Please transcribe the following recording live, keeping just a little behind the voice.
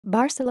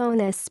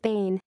Barcelona,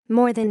 Spain.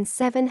 More than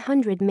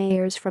 700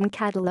 mayors from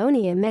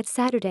Catalonia met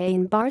Saturday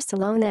in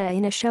Barcelona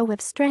in a show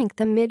of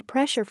strength amid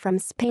pressure from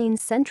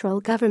Spain's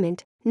central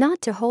government not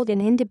to hold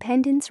an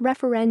independence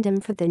referendum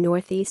for the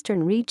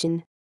northeastern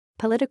region.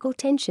 Political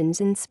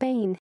tensions in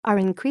Spain are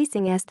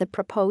increasing as the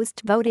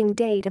proposed voting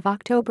date of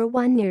October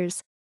 1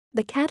 nears.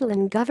 The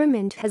Catalan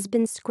government has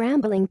been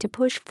scrambling to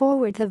push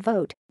forward the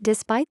vote,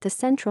 despite the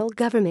central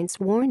government's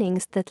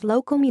warnings that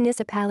local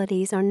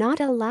municipalities are not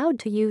allowed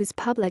to use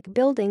public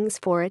buildings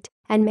for it,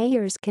 and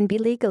mayors can be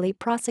legally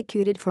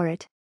prosecuted for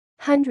it.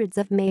 Hundreds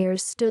of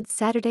mayors stood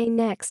Saturday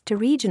next to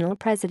regional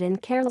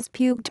president Carles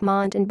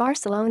Puigdemont and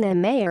Barcelona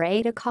Mayor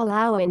Ada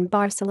Colau in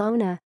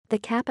Barcelona, the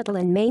capital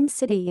and main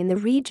city in the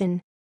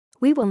region.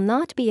 "We will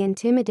not be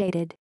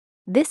intimidated.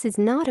 This is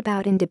not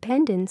about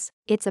independence,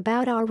 it's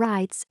about our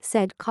rights,"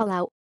 said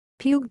Colau.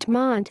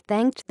 Puigdemont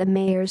thanked the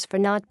mayors for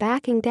not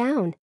backing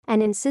down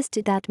and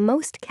insisted that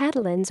most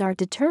Catalans are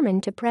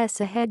determined to press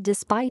ahead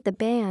despite the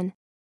ban.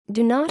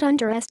 "Do not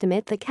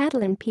underestimate the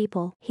Catalan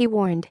people," he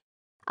warned.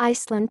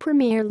 Iceland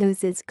premier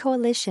loses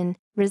coalition,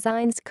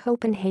 resigns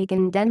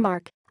Copenhagen,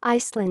 Denmark.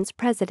 Iceland's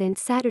president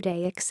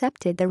Saturday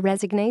accepted the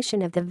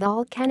resignation of the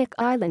volcanic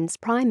island's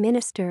prime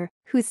minister,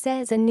 who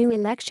says a new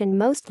election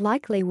most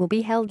likely will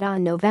be held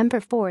on November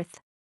 4.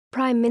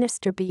 Prime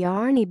Minister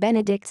Bjarni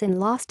Benediktsson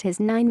lost his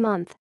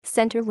 9-month,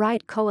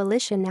 center-right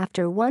coalition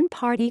after one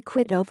party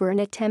quit over an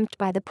attempt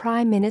by the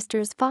prime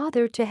minister's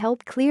father to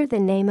help clear the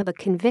name of a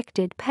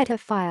convicted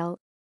pedophile.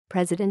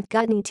 President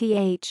Gunni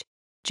Th.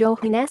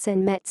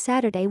 Johannesson met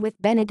Saturday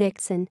with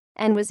Benediktsson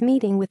and was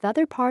meeting with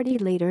other party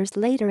leaders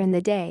later in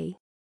the day.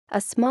 A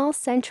small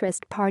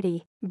centrist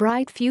party,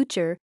 Bright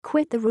Future,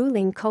 quit the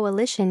ruling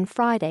coalition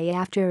Friday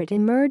after it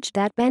emerged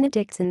that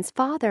Benediktson's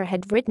father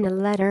had written a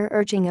letter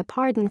urging a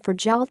pardon for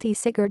Hjalti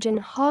Sigurdsson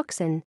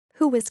Hauksson,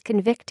 who was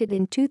convicted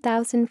in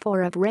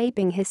 2004 of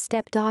raping his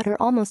stepdaughter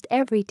almost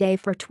every day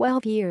for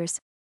 12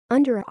 years.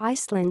 Under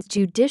Iceland's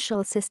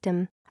judicial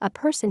system, a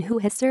person who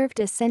has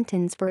served a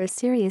sentence for a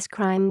serious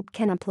crime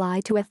can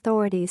apply to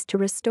authorities to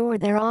restore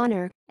their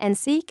honor and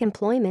seek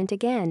employment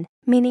again,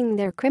 meaning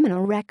their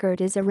criminal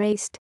record is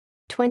erased.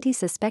 20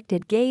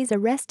 suspected gays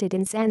arrested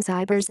in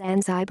Zanzibar,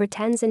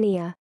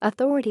 Tanzania.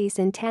 Authorities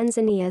in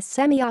Tanzania's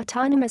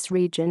semi-autonomous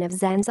region of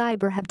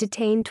Zanzibar have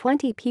detained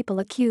 20 people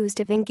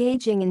accused of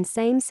engaging in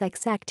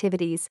same-sex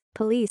activities,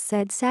 police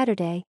said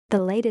Saturday,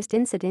 the latest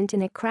incident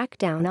in a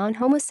crackdown on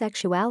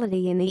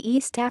homosexuality in the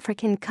East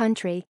African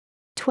country.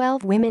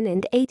 12 women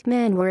and 8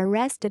 men were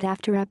arrested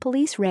after a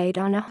police raid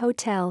on a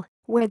hotel,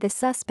 where the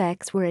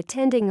suspects were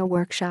attending a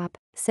workshop,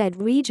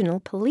 said Regional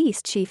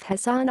Police Chief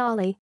Hassan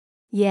Ali.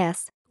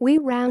 "Yes, we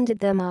rounded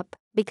them up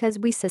because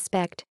we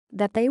suspect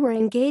that they were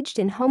engaged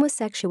in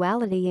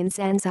homosexuality in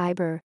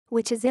Zanzibar,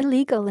 which is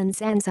illegal in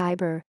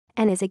Zanzibar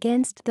and is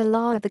against the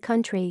law of the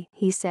country,"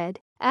 he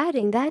said,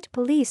 adding that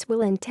police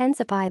will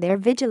intensify their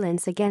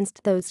vigilance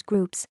against those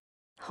groups.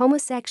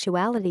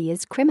 Homosexuality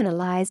is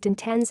criminalized in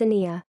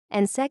Tanzania,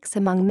 and sex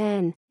among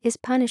men is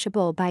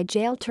punishable by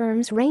jail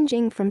terms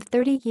ranging from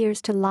 30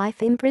 years to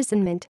life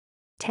imprisonment.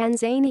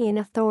 Tanzanian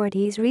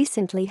authorities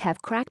recently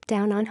have cracked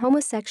down on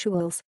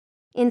homosexuals.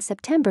 In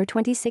September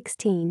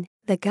 2016,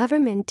 the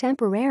government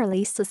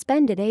temporarily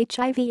suspended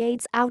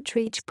HIV/AIDS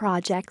outreach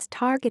projects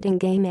targeting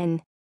gay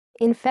men.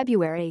 In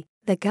February,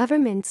 the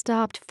government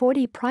stopped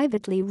 40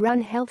 privately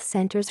run health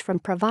centers from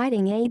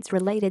providing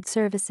AIDS-related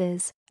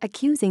services,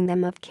 accusing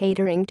them of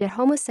catering to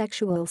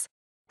homosexuals.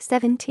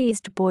 7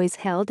 teased boys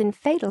held in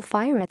fatal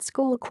fire at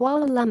school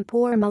Kuala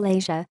Lumpur,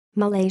 Malaysia.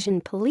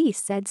 Malaysian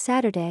police said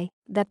Saturday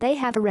that they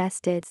have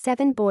arrested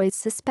 7 boys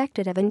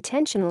suspected of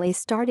intentionally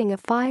starting a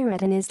fire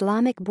at an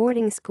Islamic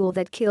boarding school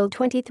that killed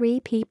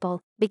 23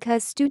 people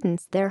because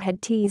students there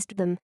had teased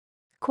them.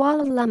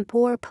 Kuala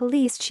Lumpur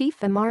Police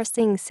Chief Amar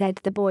Singh said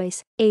the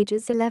boys,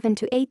 ages 11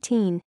 to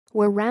 18,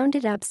 were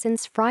rounded up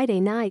since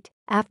Friday night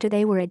after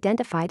they were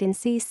identified in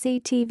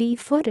CCTV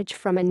footage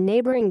from a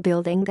neighboring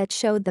building that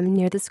showed them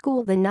near the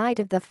school the night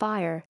of the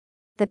fire.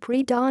 The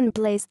pre-dawn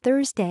blaze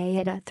Thursday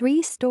at a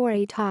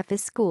 3-story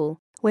Hafiz school,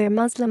 where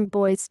Muslim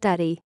boys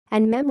study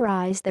and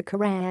memorize the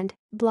Quran,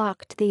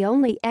 blocked the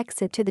only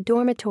exit to the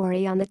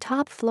dormitory on the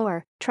top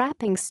floor,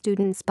 trapping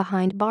students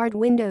behind barred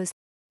windows.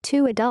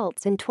 2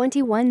 adults and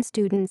 21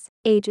 students,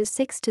 ages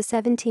 6 to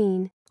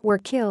 17, were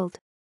killed.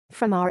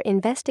 From our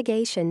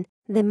investigation,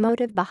 the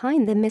motive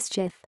behind the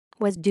mischief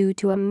was due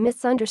to a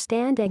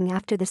misunderstanding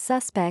after the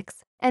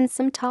suspects and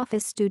some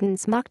Hafiz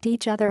students mocked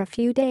each other a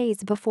few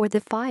days before the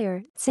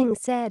fire, Singh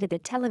said at a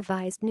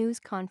televised news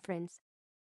conference.